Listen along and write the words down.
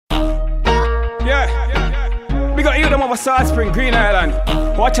Yeah. We got you them over Salt Spring, Green Island.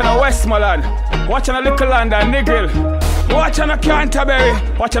 Watching a Westmoreland. Watching a Little London, Niggle. Watching a Canterbury.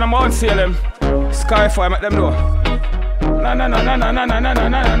 Watching a Mount Salem. Skyfire, make them know. No, no, no, no, no, no, no, no, no,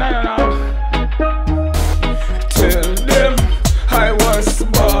 no, no, no. Tell them I was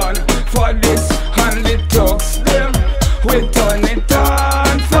born for this, and the talks them. We turn it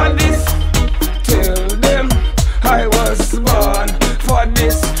on for this. Tell them I was born for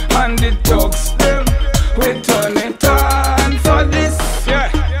this, and the talks them. We turn it on for this. Yeah,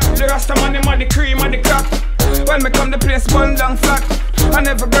 the Rasta man, the cream and the crack. When me come the place bun down flat, and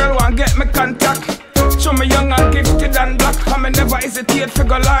every girl want get me contact. Show me young and gifted and black, and me never hesitate for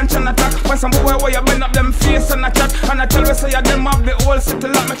go launch and attack. When some boy where you bend up them face and a chat, and I tell me say you them have the whole city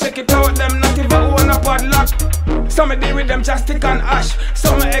lock. Me check it out, them not even own a padlock. Some me deal with them just stick and ash.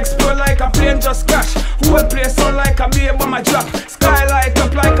 Some me explode like a plane just crash. Whole place sound like a babe on my drop. Sky light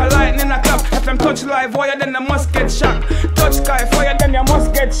up like a lightning a clap. If them touch live wire then they must get shocked. Touch sky fire then you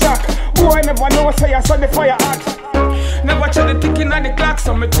must get shocked. Boy never know say you saw the fire hot. Never check the ticking of the clock,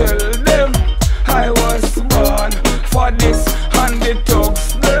 so me tell them I was born for this, and the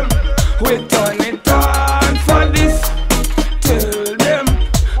talks them. We turn it on for this. Tell them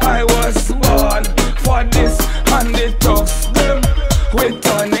I was born for this, and the talks them. We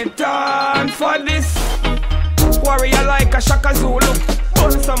turn it on for this. Warrior like a Shaka Zulu.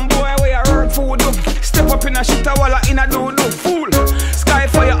 Burn some boy where you hurt food. Step up in a shit walla in a do-do. Fool.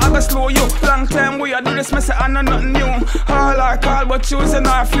 Skyfire I go slow you. Long time we a do this mess and no nothing new. All our call but choosing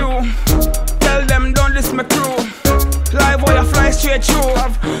our few. Tell them don't listen me crew. Live wire fly straight through.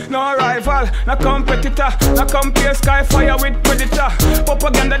 Have no rival, no competitor. No compare Skyfire with Predator.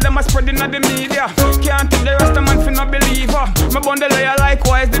 Propaganda them a spreading at the media. Can't take the rest of man for no believer. Me bundle liar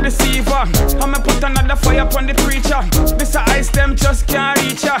likewise the deceiver. And me put another fire upon the preacher. This a ice them just can't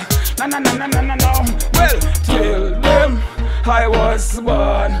reach ya. No, no, no, no, no, no, no. Well, tell them I was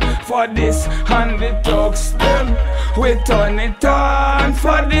born for this, and the talks them. We turn it on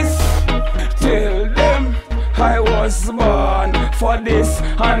for this. Tell them I was born for this,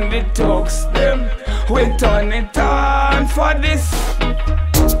 and the talks them. We turn it on for this.